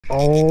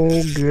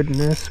Oh,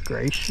 goodness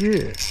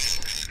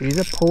gracious. He's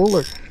a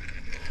puller.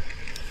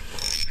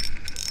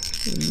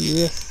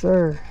 Yes,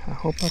 sir. I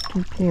hope I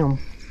keep him.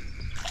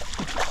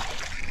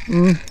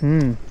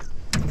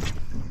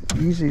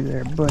 Easy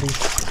there, buddy.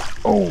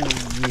 Oh,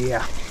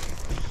 yeah.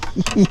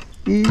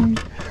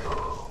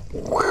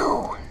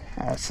 Whew.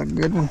 That's a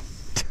good one.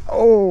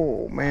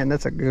 Oh, man,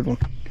 that's a good one.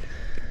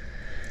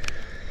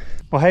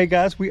 Well, hey,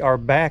 guys, we are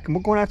back, and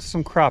we're going after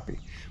some crappie.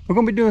 We're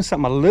going to be doing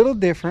something a little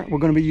different. We're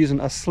going to be using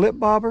a slip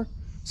bobber,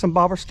 some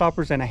bobber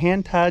stoppers, and a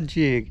hand-tied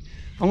jig.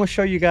 I'm going to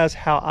show you guys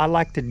how I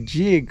like to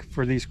jig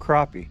for these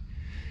crappie.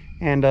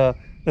 And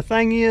the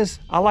thing is,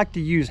 I like to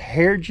use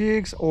hair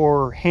jigs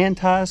or hand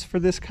ties for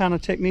this kind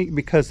of technique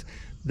because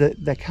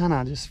they kind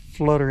of just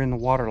flutter in the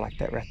water like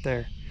that right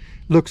there.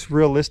 Looks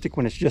realistic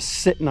when it's just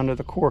sitting under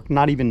the cork,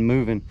 not even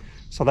moving.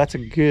 So that's a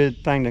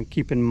good thing to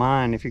keep in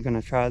mind if you're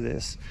going to try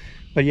this.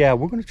 But yeah,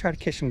 we're going to try to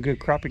catch some good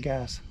crappie,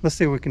 guys. Let's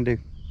see what we can do.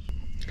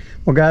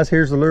 Well, guys,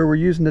 here's the lure we're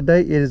using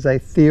today. It is a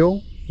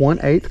Thiel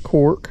 1/8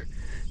 cork.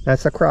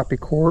 That's a crappie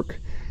cork.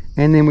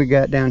 And then we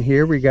got down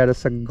here, we got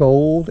us a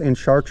gold and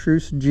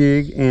chartreuse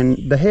jig. And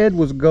the head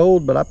was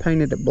gold, but I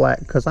painted it black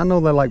because I know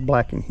they like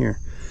black in here.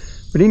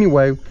 But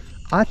anyway,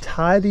 I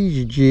tie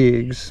these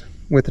jigs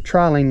with a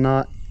tri-lane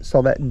knot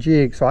so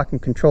I can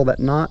control that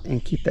knot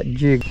and keep that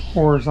jig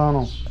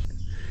horizontal.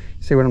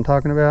 See what I'm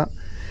talking about?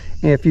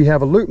 And if you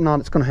have a loop knot,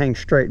 it's going to hang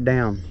straight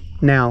down.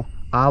 Now,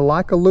 I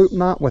like a loop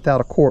knot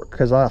without a cork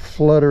because I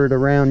flutter it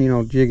around, you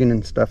know, jigging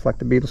and stuff like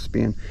the beetle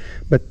spin.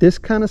 But this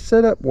kind of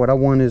setup, what I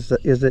want is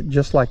it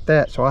just like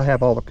that, so I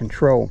have all the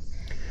control.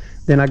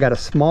 Then I got a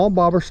small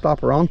bobber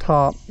stopper on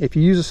top. If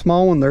you use a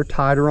small one, they're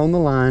tighter on the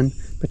line,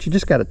 but you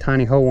just got a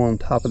tiny hole on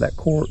top of that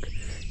cork.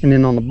 And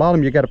then on the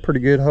bottom, you got a pretty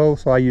good hole,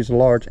 so I use a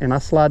large. And I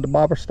slide the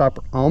bobber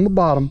stopper on the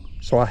bottom,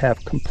 so I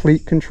have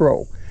complete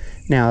control.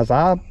 Now, as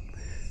I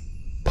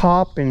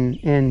pop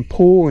and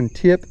pull and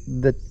tip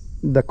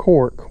the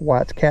cork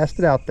while it's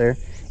casted out there,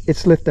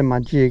 it's lifting my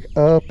jig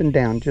up and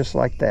down just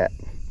like that.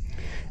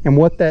 And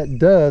what that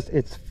does,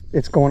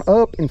 it's going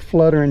up and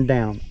fluttering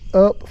down,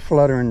 up,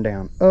 fluttering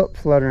down, up,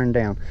 fluttering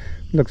down.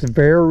 Looks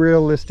very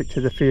realistic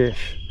to the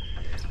fish.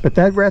 But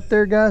that right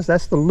there, guys,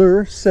 that's the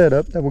lure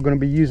setup that we're going to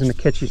be using to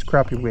catch these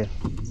crappie with.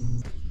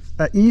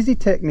 An easy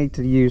technique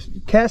to use: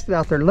 cast it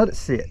out there, let it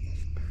sit,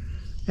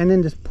 and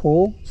then just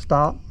pull,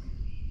 stop,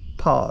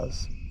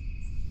 pause,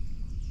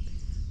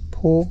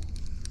 pull,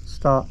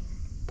 stop,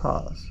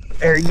 pause.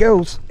 There he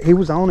goes. He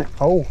was on it.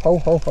 Oh, ho,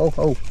 ho, ho,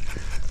 ho.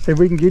 See if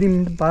we can get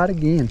him to bite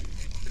again.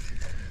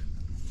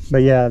 But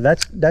yeah,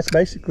 that's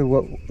basically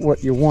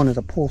what you want, is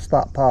a pull,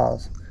 stop,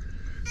 pause.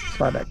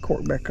 Slide that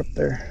cork back up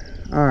there.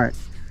 All right,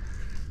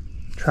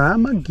 try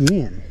them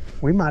again.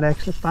 We might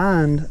actually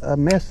find a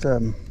mess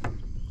of them.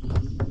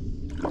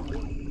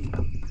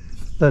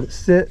 Let it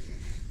sit,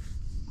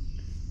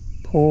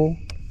 pull,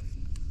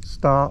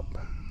 stop,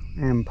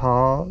 and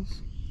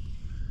pause.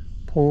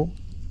 Pull,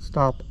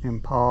 stop,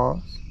 and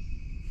pause.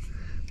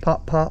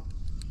 Pop, pop.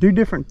 Do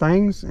different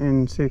things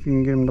and see if you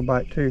can get them to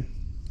bite too.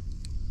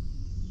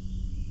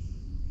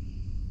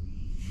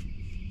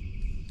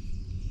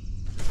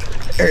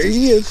 There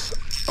he is.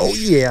 Oh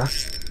yeah.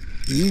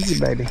 Easy,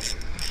 baby.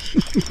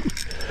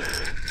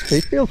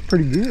 He feels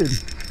pretty good.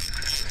 If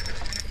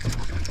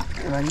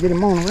I can get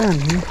him on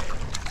around here.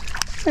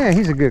 Yeah,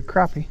 he's a good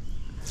crappie.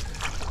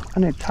 I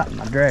need to tighten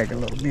my drag a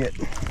little bit,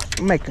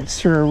 making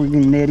sure we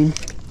can net him.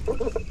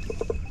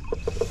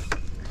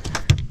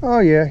 Oh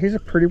yeah, he's a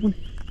pretty one.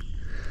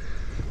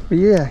 But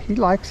yeah, he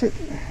likes it.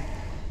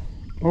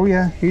 Oh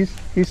yeah, he's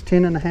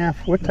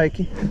 10.5. We'll take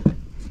him.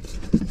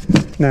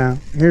 Now,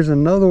 here's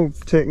another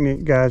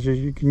technique, guys, is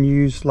you can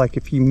use, like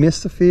if you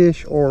miss the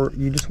fish or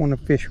you just want to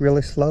fish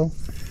really slow,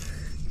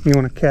 you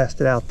want to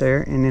cast it out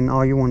there, and then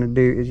all you want to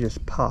do is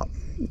just pop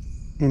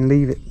and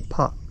leave it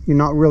pop. You're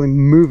not really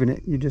moving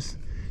it, you're just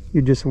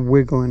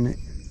wiggling it.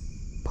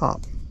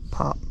 Pop,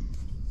 pop,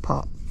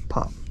 pop,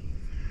 pop.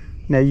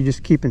 Now you're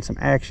just keeping some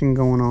action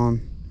going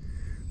on,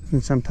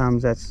 and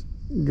sometimes that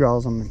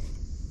draws them and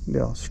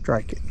they'll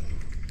strike it.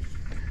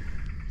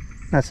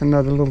 That's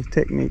another little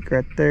technique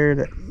right there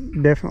that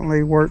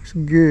definitely works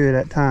good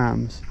at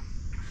times.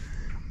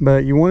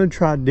 But you want to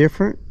try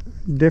different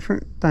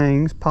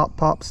things. Pop,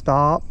 pop,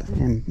 stop,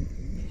 and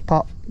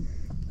pop,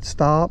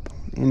 stop,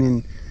 and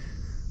then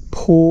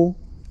pull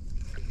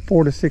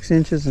 4 to 6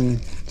 inches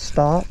and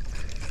stop.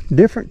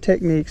 Different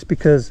techniques,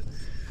 because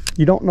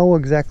you don't know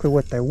exactly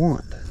what they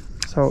want.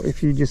 So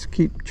if you just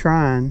keep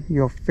trying,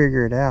 you'll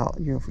figure it out.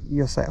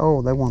 You'll say,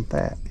 oh, they want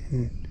that,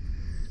 and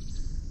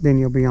then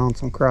you'll be on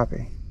some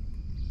crappie.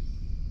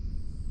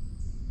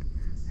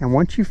 And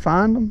once you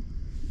find them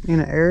in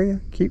an area,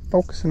 keep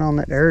focusing on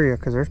that area,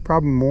 because there's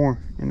probably more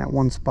in that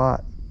one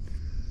spot.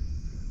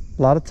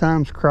 A lot of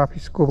times crappie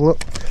school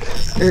up.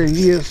 There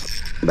he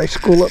is. They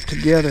school up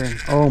together. And,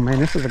 oh man,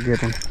 this is a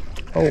good one.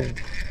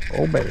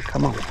 Oh baby,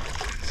 come on.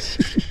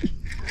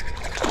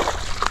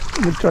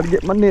 I'm gonna try to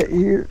get my net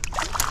here.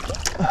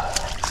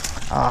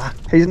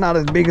 He's not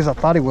as big as I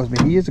thought he was,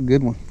 but he is a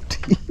good one.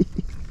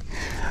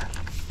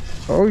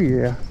 Oh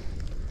yeah.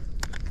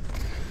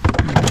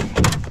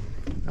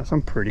 Got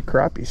some pretty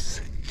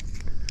crappies.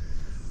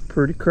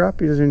 Pretty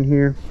crappies in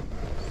here.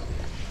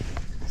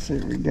 Let's see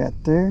what we got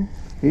there.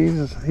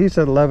 He's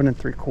at 11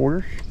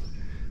 3/4.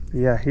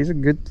 Yeah, he's a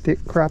good thick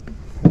crappie.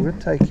 We'll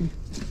take him.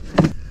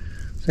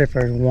 See if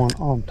there's one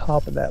on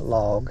top of that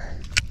log.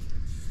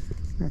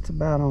 That's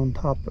about on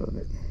top of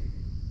it.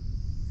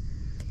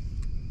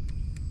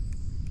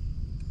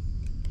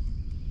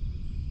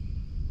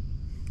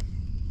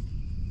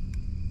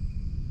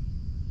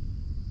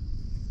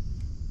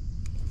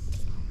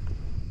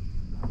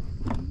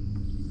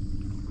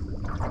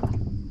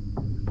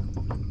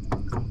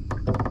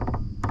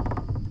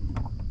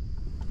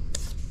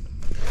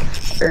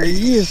 There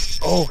he is.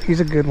 Oh, he's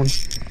a good one.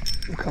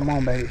 Come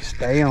on, baby.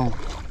 Stay on.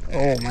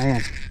 Oh,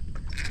 man.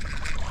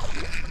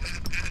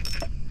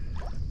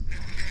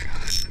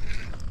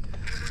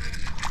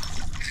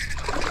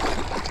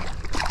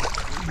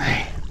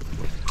 Man.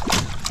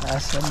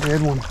 That's a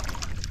good one.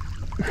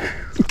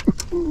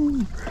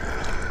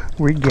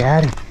 We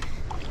got him.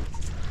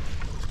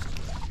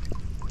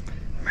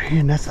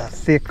 Man, that's a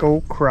thick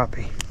old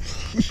crappie.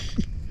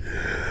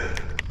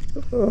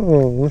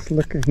 Oh, let's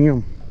look at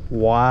him.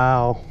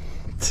 Wow.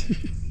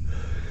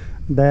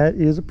 That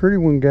is a pretty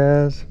one,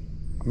 guys.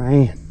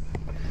 Man,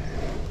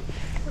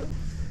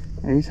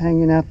 he's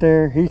hanging out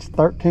there. He's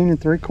 13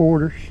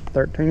 3/4.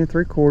 13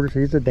 3/4.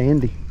 He's a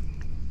dandy.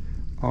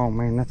 Oh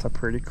man, that's a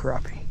pretty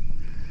crappie.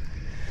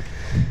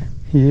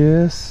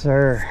 Yes,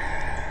 sir.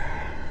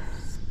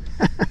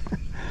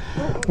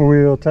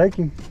 We'll take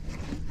him.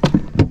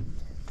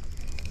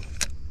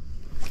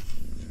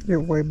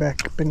 Get way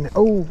back up in there.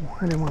 Oh,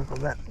 I didn't want to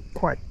go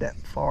quite that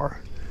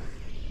far.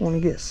 Want to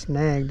get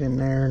snagged in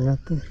there or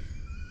nothing.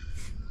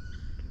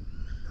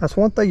 That's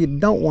one thing you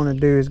don't want to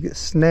do, is get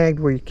snagged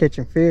where you're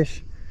catching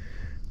fish,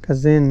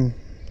 because then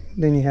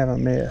you have a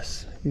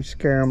mess. You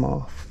scare them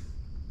off.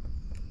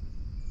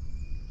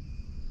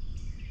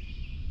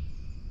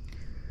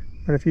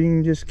 But if you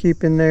can just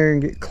keep in there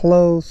and get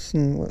close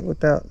and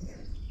without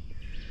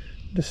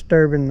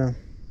disturbing the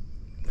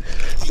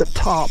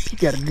top, you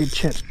got a good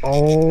chance.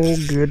 Oh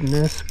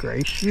goodness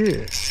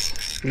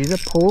gracious, he's a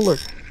puller.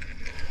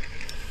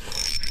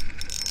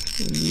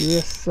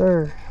 Yes,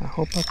 sir. I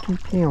hope I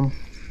keep him.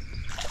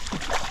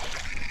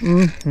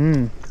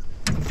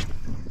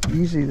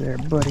 Easy there,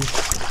 buddy.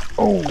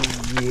 Oh,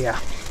 yeah.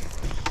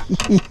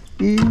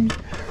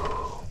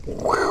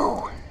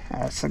 Whew.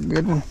 That's a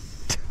good one.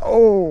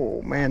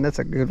 Oh, man, that's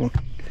a good one.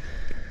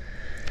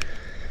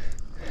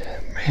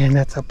 Man,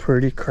 that's a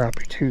pretty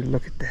crappie, too.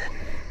 Look at that.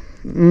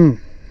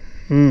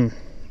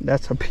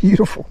 That's a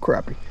beautiful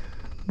crappie.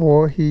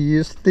 Boy, he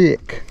is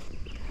thick.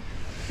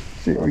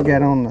 See what we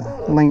got on the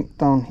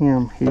length on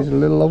him. He's a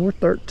little over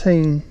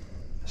 13.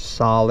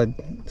 Solid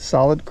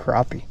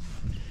crappie.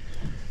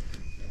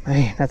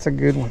 Man, that's a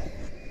good one.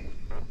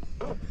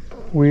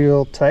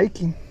 We'll take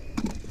him.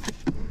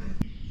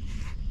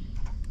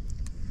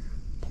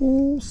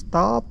 Pull,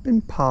 stop,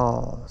 and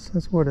pause.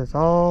 That's what it's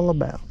all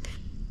about.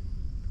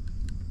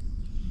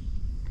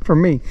 For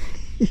me.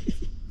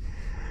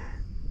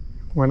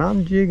 When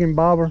I'm jigging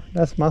bobber,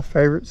 that's my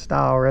favorite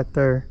style right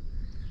there.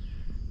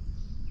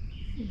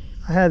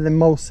 I had the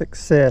most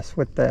success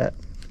with that.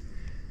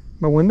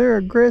 But when they're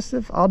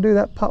aggressive, I'll do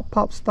that pop,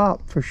 pop,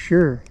 stop for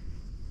sure.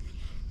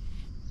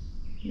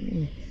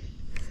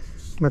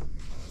 But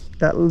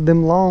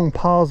them long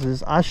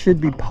pauses, I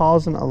should be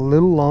pausing a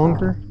little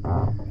longer,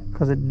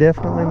 because it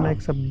definitely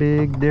makes a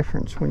big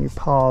difference when you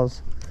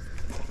pause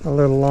a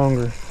little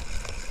longer.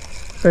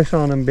 Especially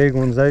on them big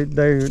ones,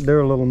 they're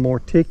a little more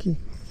ticky.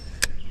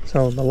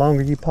 So the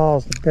longer you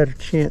pause, the better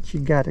chance you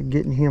got of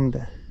getting him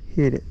to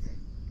hit it.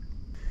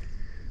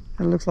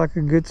 It looks like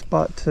a good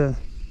spot to,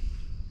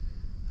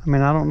 I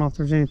mean, I don't know if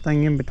there's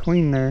anything in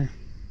between there,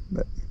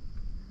 but,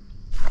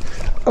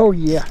 oh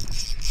yeah.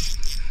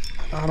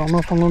 I don't know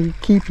if I'm going to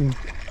keep him.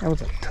 That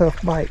was a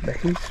tough bite, but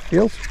he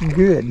feels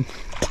good.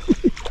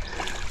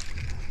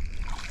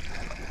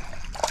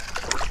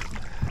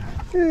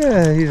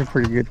 Yeah, he's a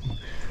pretty good one.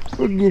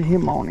 We'll get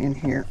him on in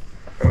here.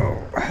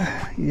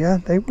 Oh, yeah,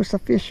 there was a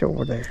fish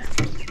over there.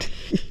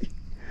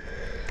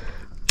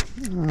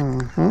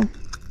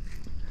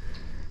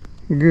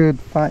 Good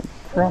fight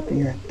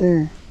crappie right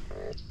there.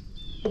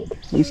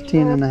 He's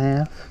 10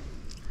 1/2.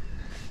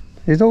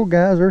 These old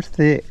guys are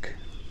thick.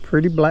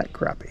 Pretty black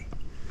crappie.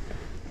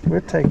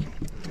 We'll take him.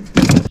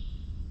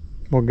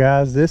 Well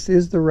guys, this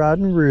is the rod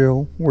and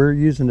reel we're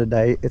using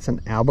today. It's an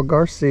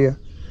Garcia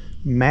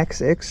MAX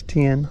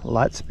X10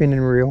 light spinning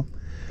reel.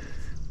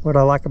 What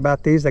I like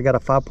about these, they got a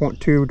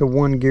 5.2 to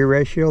 1 gear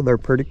ratio. They're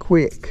pretty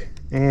quick.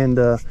 And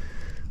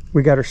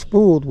we got her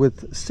spooled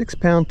with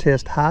 6-pound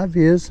test high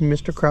vis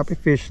Mr. Crappie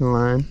fishing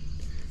line.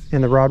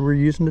 And the rod we're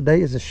using today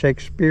is a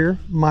Shakespeare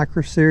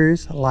micro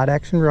series light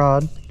action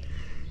rod.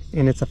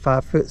 And it's a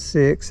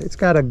 5'6". It's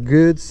got a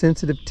good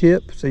sensitive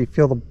tip, so you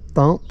feel the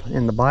thump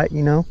and the bite,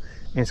 you know.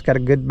 And it's got a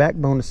good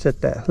backbone to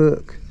set that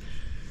hook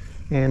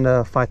and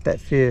fight that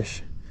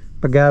fish.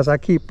 But guys, I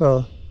keep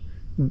a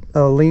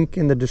link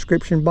in the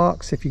description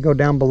box. If you go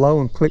down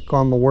below and click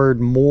on the word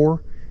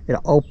more,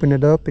 It'll open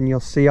it up and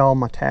you'll see all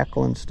my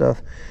tackle and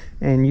stuff.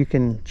 And you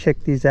can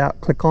check these out.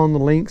 Click on the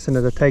links and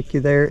it'll take you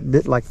there.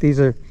 Like these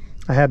are,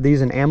 I have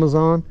these in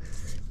Amazon.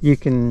 You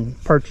can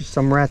purchase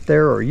some right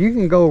there, or you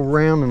can go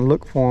around and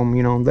look for them.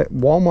 You know, that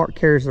Walmart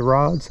carries the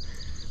rods.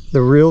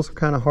 The reels are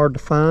kind of hard to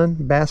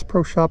find. Bass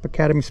Pro Shop,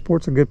 Academy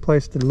Sports, a good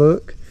place to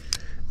look.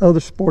 Other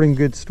sporting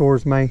goods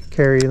stores may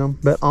carry them,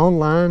 but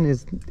online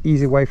is the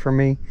easy way for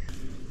me.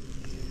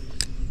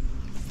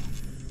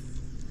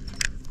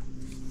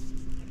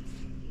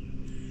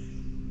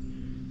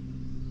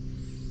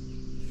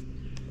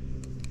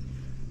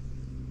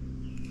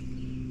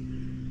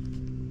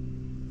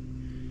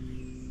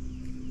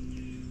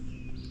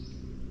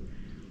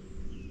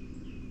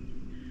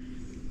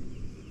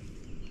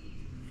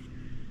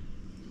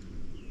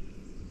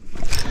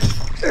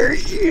 There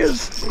he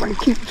is. I'm gonna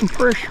keep some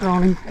pressure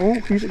on him. Oh,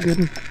 he's a good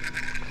one.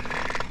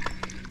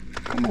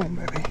 Come on,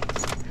 baby.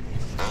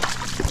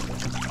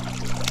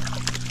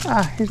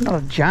 Ah, he's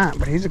not a giant,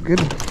 but he's a good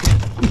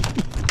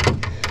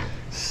one.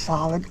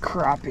 Solid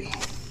crappie.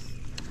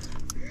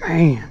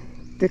 Man,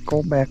 thick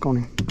old back on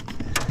him.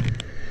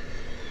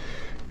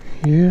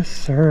 Yes,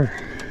 sir.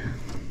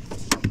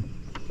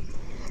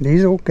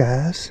 These old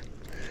guys,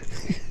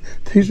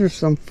 these are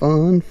some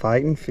fun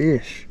fighting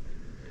fish.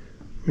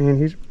 Man,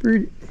 he's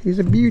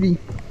a beauty.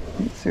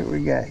 Let's see what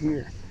we got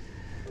here.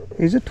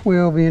 He's a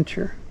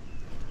 12-incher.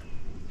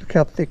 Look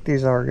how thick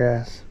these are,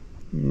 guys.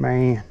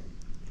 Man,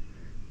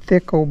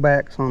 thick old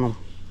backs on them.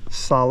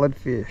 Solid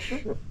fish.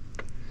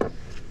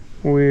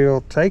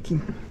 We'll take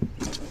him.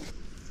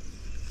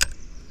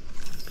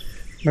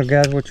 But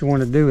guys, what you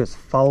want to do is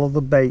follow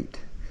the bait.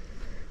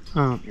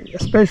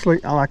 Especially,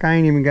 like, I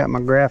ain't even got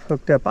my graph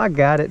hooked up. I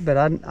got it, but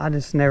I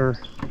just never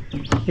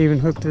even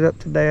hooked it up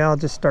today. I'll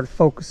just start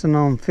focusing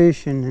on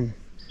fishing and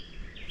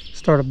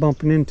started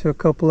bumping into a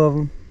couple of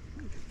them.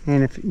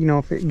 And if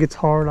it gets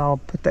hard, I'll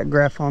put that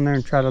graph on there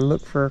and try to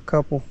look for a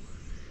couple,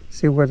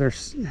 see where they're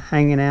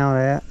hanging out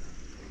at.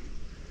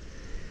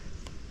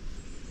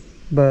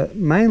 But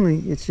mainly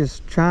it's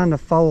just trying to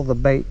follow the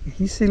bait.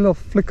 You see little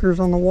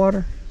flickers on the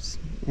water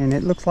and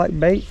it looks like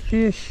bait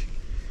fish,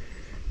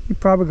 you're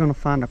probably going to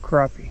find a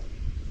crappie.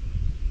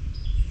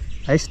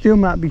 They still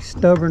might be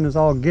stubborn as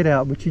all get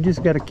out, but you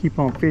just got to keep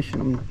on fishing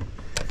them,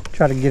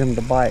 try to get them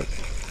to bite.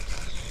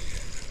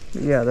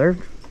 But yeah,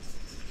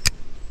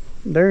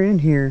 they're in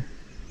here.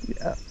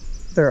 Yeah,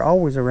 they're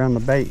always around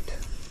the bait.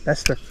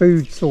 That's their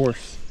food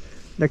source.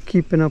 They're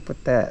keeping up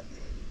with that.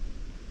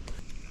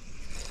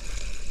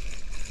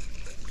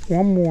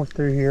 One more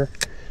through here.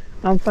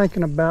 I'm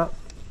thinking about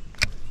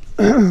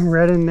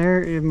right in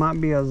there, it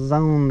might be a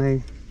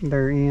zone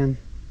they're in.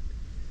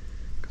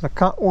 Cause I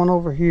caught one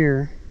over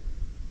here.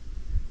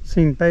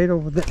 Seen bait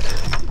over there.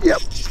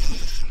 Yep,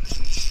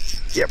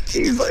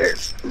 he's there.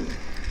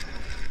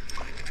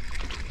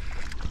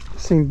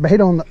 Seen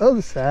bait on the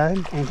other side,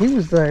 and he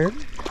was there.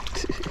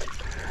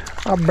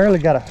 I barely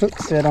got a hook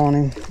set on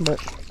him, but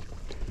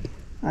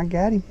I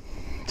got him.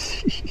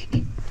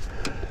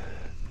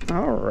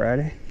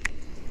 Alrighty.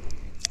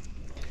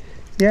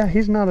 Yeah,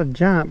 he's not a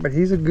giant, but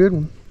he's a good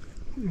one.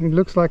 He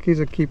looks like he's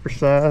a keeper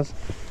size.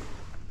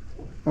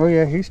 Oh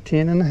yeah, he's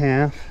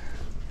 10.5.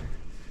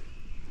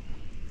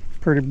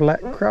 Pretty black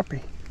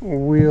crappie.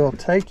 We'll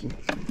take him.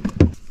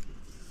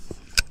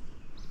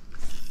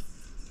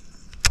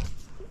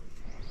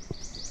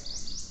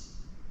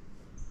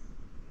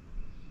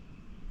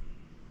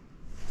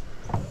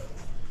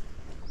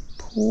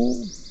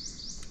 Pull,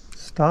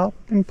 stop,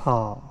 and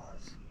pause.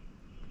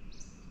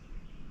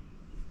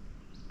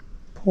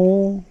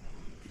 Pull,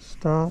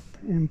 stop,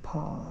 and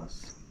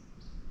pause.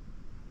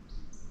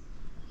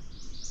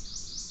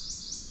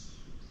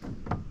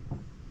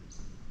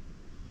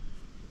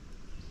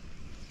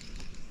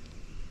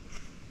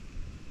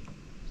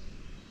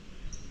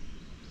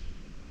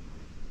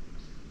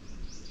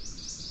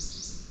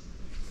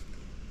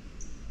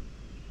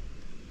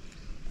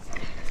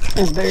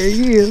 And there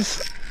he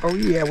is. Oh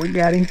yeah, we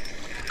got him.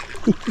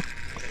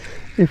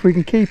 If we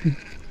can keep him.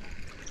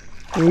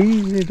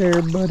 Easy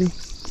there, buddy.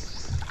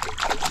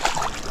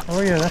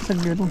 Oh yeah, that's a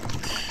good one.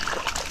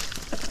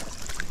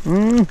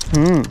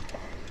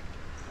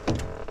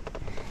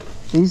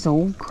 These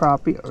old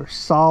crappie are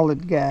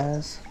solid,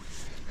 guys.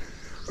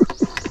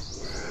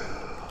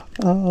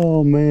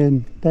 Oh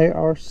man, they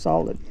are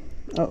solid.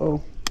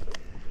 Uh-oh.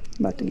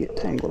 About to get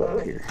tangled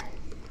up here.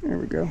 There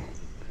we go.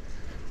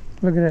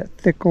 Look at that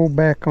thick old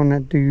back on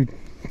that dude.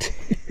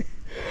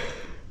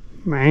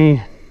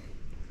 Man.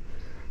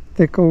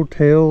 Thick old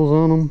tails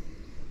on them.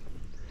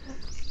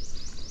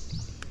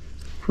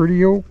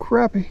 Pretty old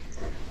crappie.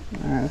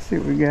 Alright, let's see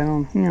what we got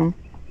on him.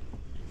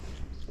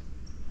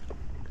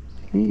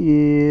 He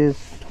is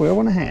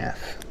 12.5.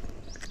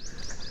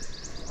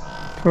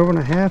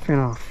 12.5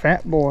 and a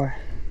fat boy.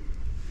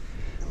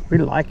 We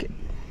like it.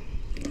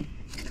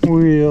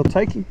 We'll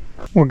take him.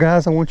 Well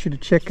guys, I want you to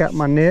check out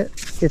my net.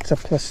 It's a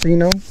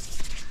Placino.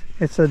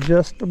 It's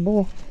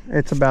adjustable.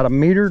 It's about 1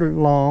 meter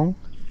long,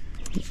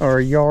 or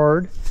a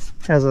yard.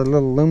 Has a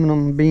little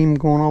aluminum beam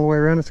going all the way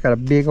around. It's got a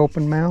big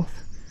open mouth.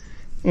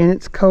 and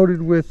it's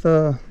coated with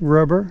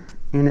rubber,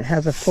 and it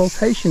has a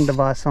flotation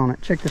device on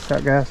it. Check this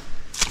out, guys.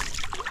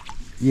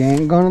 You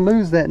ain't gonna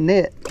lose that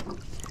net.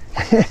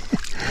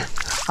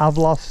 I've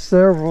lost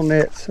several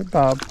nets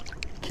by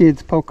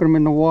kids poking them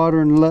in the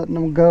water and letting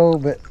them go,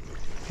 but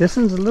this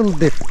one's a little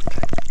different.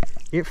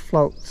 It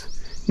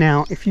floats.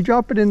 Now, if you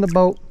drop it in the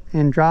boat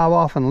and drive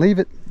off and leave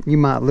it, you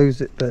might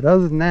lose it, but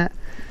other than that,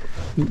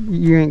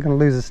 you ain't gonna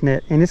lose this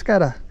net. And it's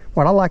got a,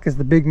 what I like is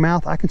the big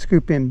mouth. I can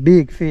scoop in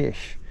big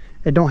fish.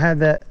 It don't have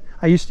that.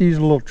 I used to use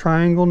a little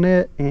triangle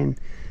net, and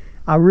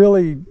I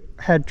really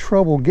had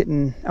trouble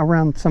getting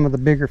around some of the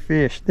bigger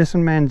fish. This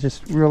one, man,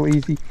 just real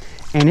easy,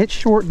 and it's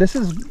short. This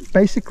is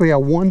basically a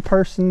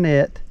one-person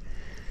net.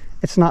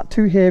 It's not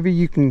too heavy.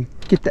 You can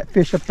get that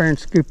fish up there and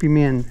scoop him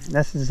in.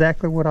 That's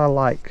exactly what I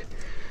like.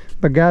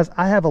 But guys,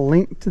 I have a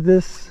link to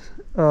this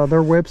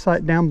their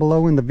website down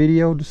below in the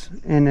videos,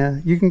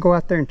 and you can go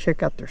out there and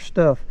check out their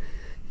stuff.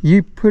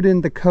 You put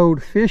in the code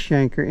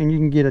FishYanker and you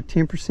can get a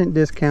 10%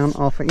 discount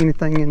off of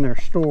anything in their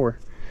store.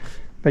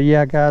 But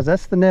yeah, guys,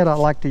 that's the net I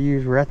like to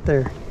use right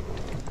there.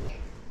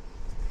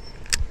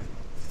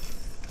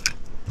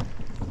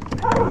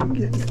 I'm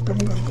gonna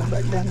go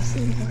back down the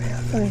same way,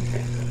 I think.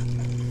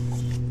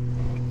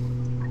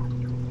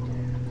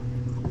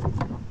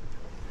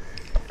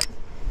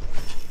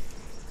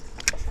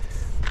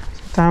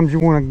 Sometimes you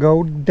want to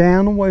go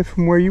down away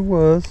from where you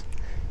was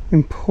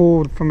and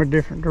pull from a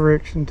different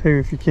direction too,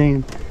 if you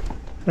can.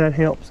 That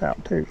helps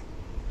out too.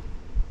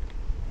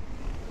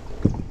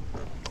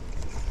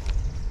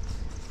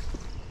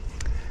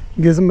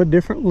 Gives them a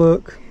different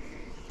look.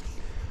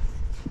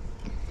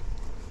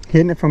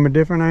 Hitting it from a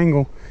different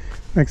angle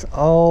makes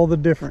all the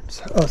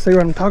difference. Oh, see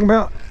what I'm talking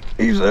about?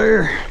 He's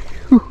there.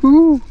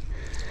 Woohoo!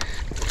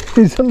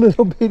 He's a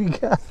little bitty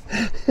guy.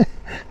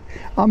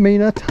 I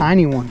mean, a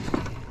tiny one.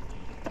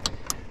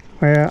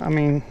 Well, I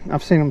mean,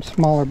 I've seen them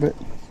smaller, but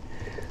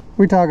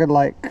we're talking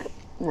like,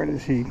 what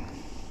is he?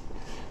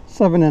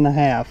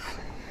 7.5.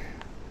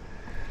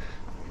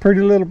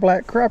 Pretty little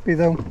black crappie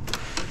though.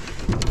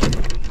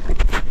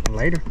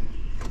 Later.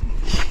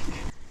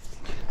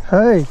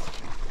 Hey.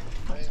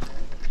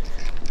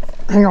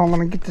 Hang on, let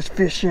me get this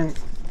fish in.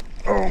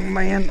 Oh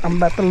man, I'm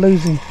about to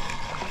lose him.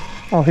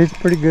 Oh, he's a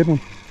pretty good one.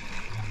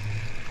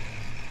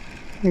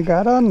 We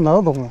got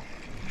another one.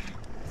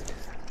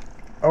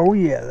 Oh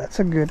yeah, that's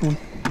a good one.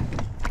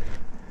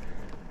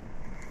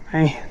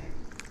 Man.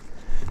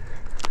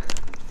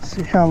 Let's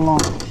see how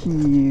long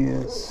he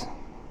is.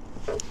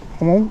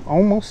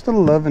 Almost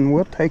 11,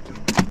 we'll take it.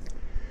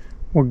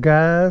 Well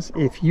guys,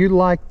 if you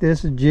like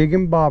this jig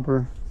and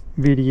bobber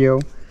video,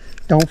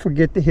 don't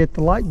forget to hit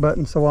the like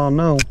button so I'll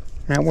know.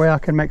 That way I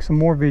can make some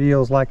more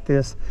videos like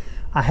this.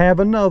 I have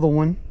another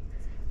one.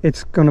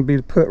 It's going to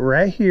be put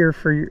right here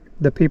for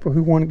the people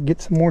who want to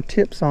get some more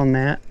tips on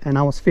that. And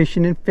I was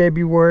fishing in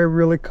February,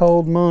 really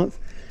cold month,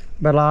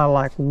 but I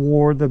like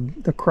wore the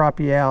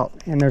crappie out,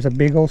 and there's a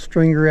big old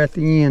stringer at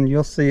the end.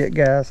 You'll see it,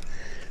 guys,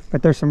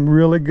 but there's some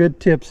really good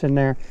tips in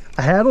there.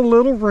 I had a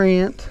little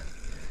rant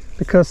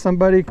because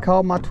somebody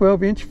called my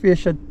 12-inch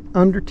fish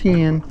under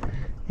 10,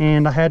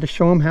 and I had to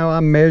show them how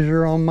I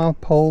measure on my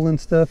pole and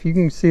stuff. You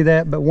can see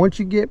that, but once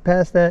you get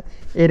past that,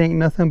 it ain't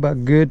nothing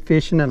but good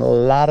fishing and a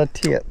lot of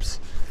tips.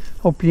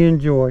 Hope you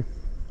enjoy.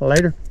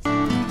 Later.